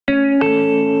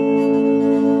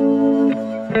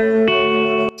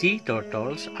Sea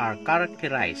turtles are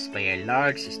characterized by a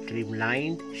large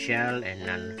streamlined shell and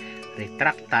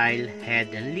non-retractile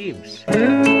head and limbs.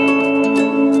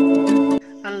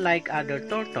 Unlike other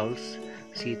turtles,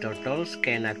 sea turtles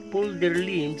cannot pull their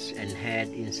limbs and head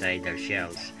inside their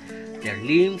shells. Their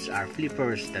limbs are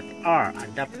flippers that are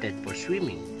adapted for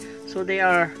swimming, so they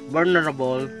are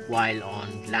vulnerable while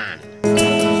on land.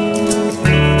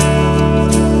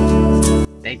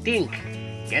 They think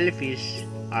jellyfish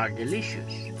are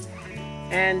delicious,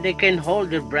 and they can hold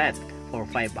their breath for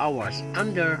 5 hours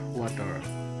underwater.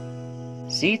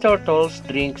 Sea turtles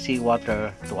drink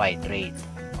seawater to hydrate.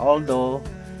 Although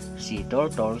sea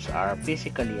turtles are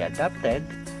physically adapted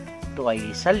to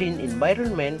a saline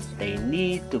environment, they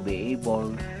need to be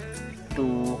able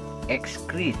to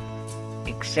excrete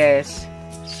excess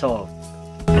salt.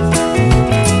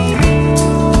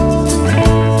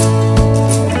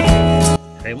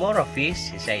 Remora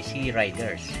fish is a sea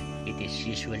rider. It is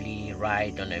usually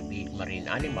ride on a big marine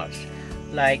animals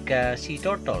like sea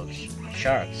turtles,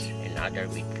 sharks, and other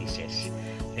big fishes.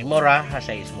 Remora has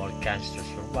a small chance to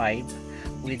survive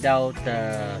without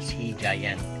sea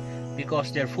giant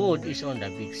because their food is on the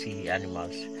big sea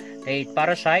animals. They eat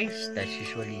parasites that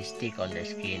usually stick on the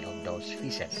skin of those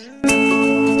fishes.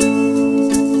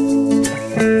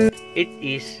 It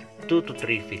is 2 to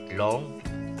 3 feet long,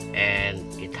 and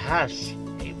it has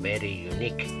a very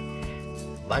unique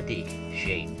body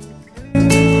shape.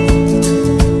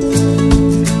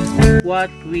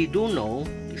 What we do know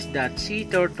is that sea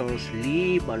turtles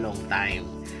live a long time.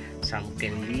 Some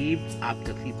can live up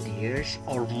to 50 years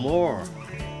or more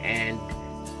and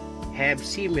have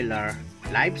similar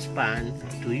lifespan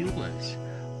to humans.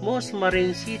 Most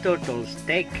marine sea turtles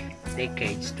take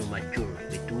decades to mature,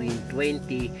 between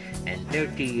 20 and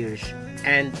 30 years,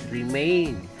 and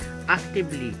remain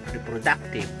actively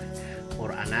reproductive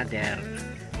for another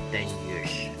 10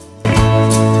 years.